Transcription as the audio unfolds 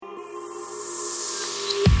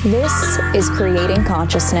This is Creating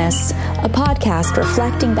Consciousness, a podcast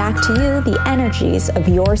reflecting back to you the energies of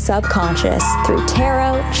your subconscious through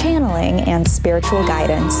tarot, channeling, and spiritual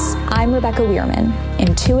guidance. I'm Rebecca Weirman,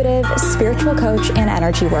 intuitive, spiritual coach, and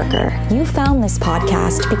energy worker. You found this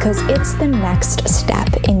podcast because it's the next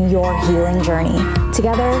step in your healing journey.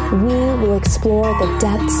 Together, we will explore the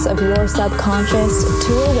depths of your subconscious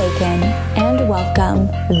to awaken and welcome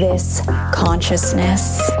this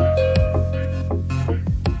consciousness.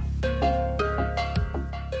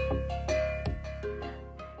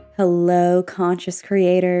 Hello, conscious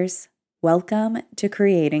creators. Welcome to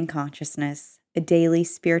Creating Consciousness, a daily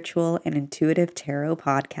spiritual and intuitive tarot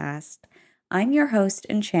podcast. I'm your host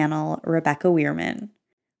and channel, Rebecca Weirman.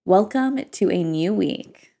 Welcome to a new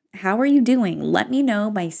week. How are you doing? Let me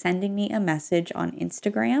know by sending me a message on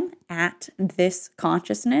Instagram at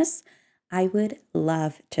 @thisconsciousness. I would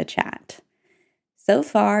love to chat. So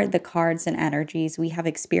far, the cards and energies we have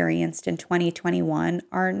experienced in 2021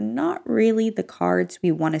 are not really the cards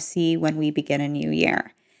we want to see when we begin a new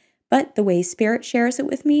year. But the way Spirit shares it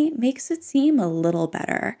with me makes it seem a little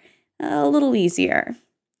better, a little easier.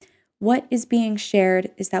 What is being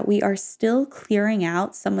shared is that we are still clearing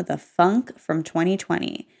out some of the funk from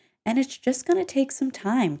 2020, and it's just going to take some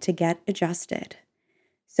time to get adjusted.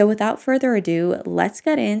 So without further ado, let's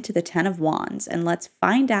get into the 10 of Wands and let's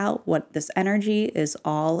find out what this energy is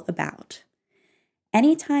all about.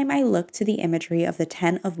 Anytime I look to the imagery of the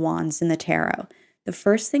 10 of Wands in the tarot, the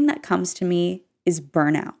first thing that comes to me is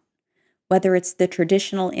burnout. Whether it's the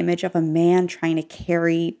traditional image of a man trying to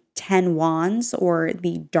carry 10 wands or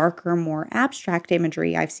the darker, more abstract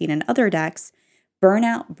imagery I've seen in other decks,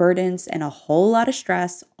 burnout, burdens, and a whole lot of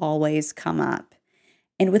stress always come up.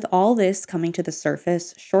 And with all this coming to the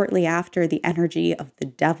surface shortly after the energy of the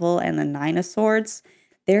Devil and the Nine of Swords,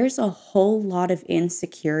 there's a whole lot of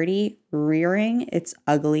insecurity rearing its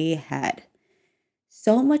ugly head.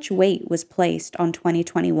 So much weight was placed on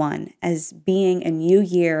 2021 as being a new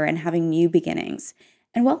year and having new beginnings.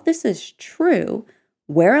 And while this is true,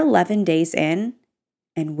 we're 11 days in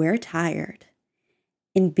and we're tired.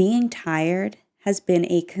 And being tired has been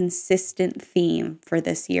a consistent theme for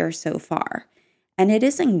this year so far. And it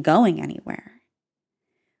isn't going anywhere.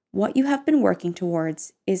 What you have been working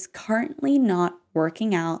towards is currently not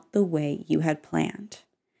working out the way you had planned.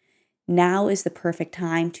 Now is the perfect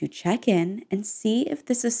time to check in and see if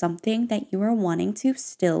this is something that you are wanting to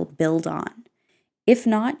still build on. If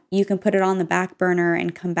not, you can put it on the back burner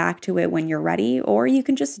and come back to it when you're ready, or you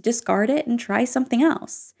can just discard it and try something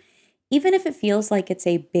else. Even if it feels like it's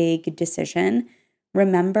a big decision,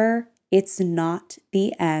 remember, it's not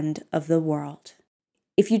the end of the world.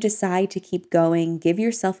 If you decide to keep going, give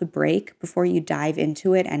yourself a break before you dive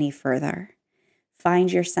into it any further.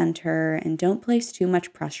 Find your center and don't place too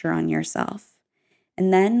much pressure on yourself.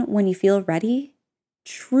 And then when you feel ready,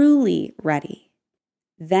 truly ready,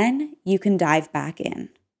 then you can dive back in.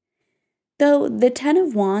 Though the 10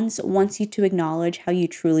 of Wands wants you to acknowledge how you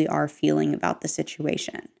truly are feeling about the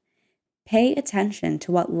situation. Pay attention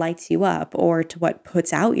to what lights you up or to what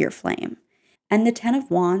puts out your flame. And the 10 of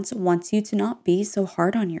Wands wants you to not be so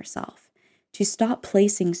hard on yourself, to stop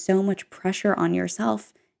placing so much pressure on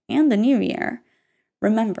yourself and the new year.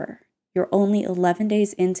 Remember, you're only 11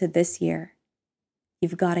 days into this year.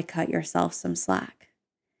 You've got to cut yourself some slack.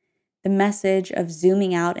 The message of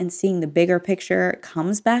zooming out and seeing the bigger picture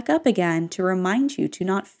comes back up again to remind you to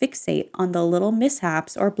not fixate on the little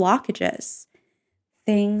mishaps or blockages.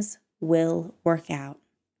 Things will work out.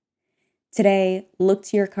 Today, look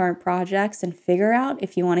to your current projects and figure out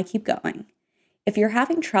if you want to keep going. If you're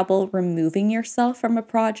having trouble removing yourself from a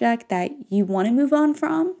project that you want to move on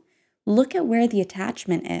from, look at where the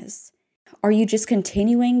attachment is. Are you just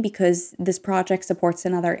continuing because this project supports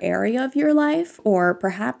another area of your life, or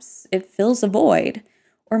perhaps it fills a void?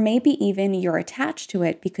 Or maybe even you're attached to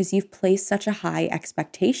it because you've placed such a high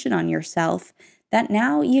expectation on yourself that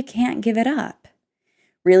now you can't give it up.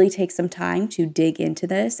 Really take some time to dig into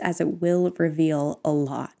this as it will reveal a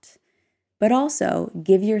lot. But also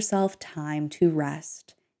give yourself time to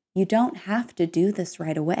rest. You don't have to do this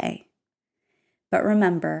right away. But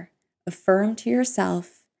remember, affirm to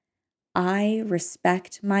yourself, I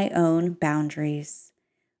respect my own boundaries.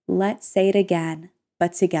 Let's say it again,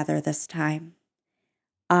 but together this time.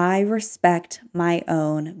 I respect my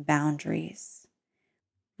own boundaries.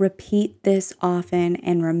 Repeat this often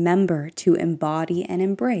and remember to embody and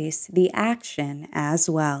embrace the action as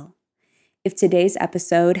well. If today's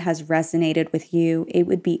episode has resonated with you, it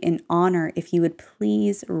would be an honor if you would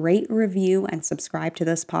please rate, review, and subscribe to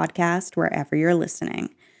this podcast wherever you're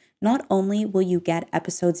listening. Not only will you get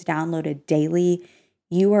episodes downloaded daily,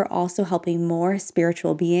 you are also helping more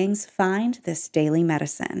spiritual beings find this daily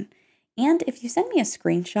medicine. And if you send me a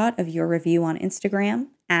screenshot of your review on Instagram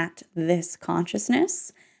at This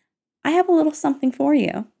Consciousness, I have a little something for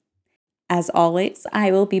you. As always,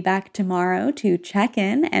 I will be back tomorrow to check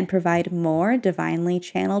in and provide more divinely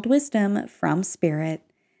channeled wisdom from Spirit.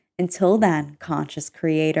 Until then, conscious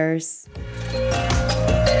creators.